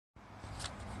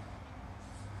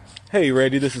Hey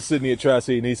Randy, this is Sydney at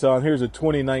Tri-City Nissan. Here's a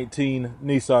 2019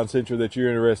 Nissan Sentra that you're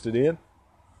interested in.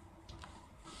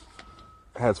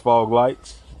 Has fog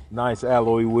lights, nice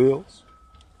alloy wheels,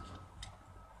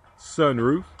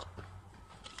 sunroof,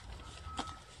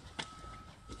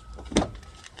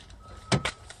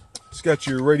 it's got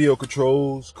your radio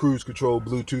controls, cruise control,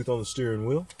 Bluetooth on the steering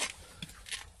wheel.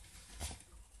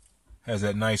 Has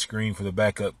that nice screen for the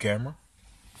backup camera,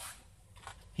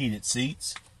 heated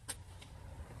seats.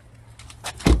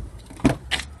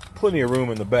 Plenty of room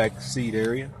in the back seat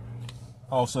area.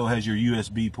 Also has your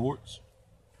USB ports.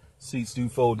 Seats do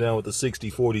fold down with a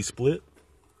 60-40 split.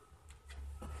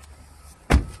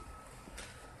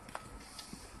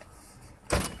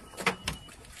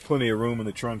 Plenty of room in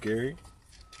the trunk area.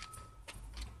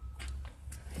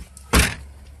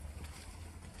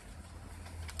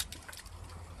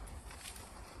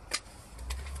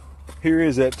 Here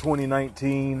is that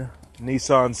 2019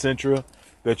 Nissan Sentra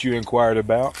that you inquired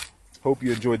about. Hope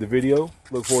you enjoyed the video.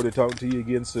 Look forward to talking to you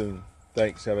again soon.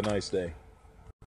 Thanks. Have a nice day.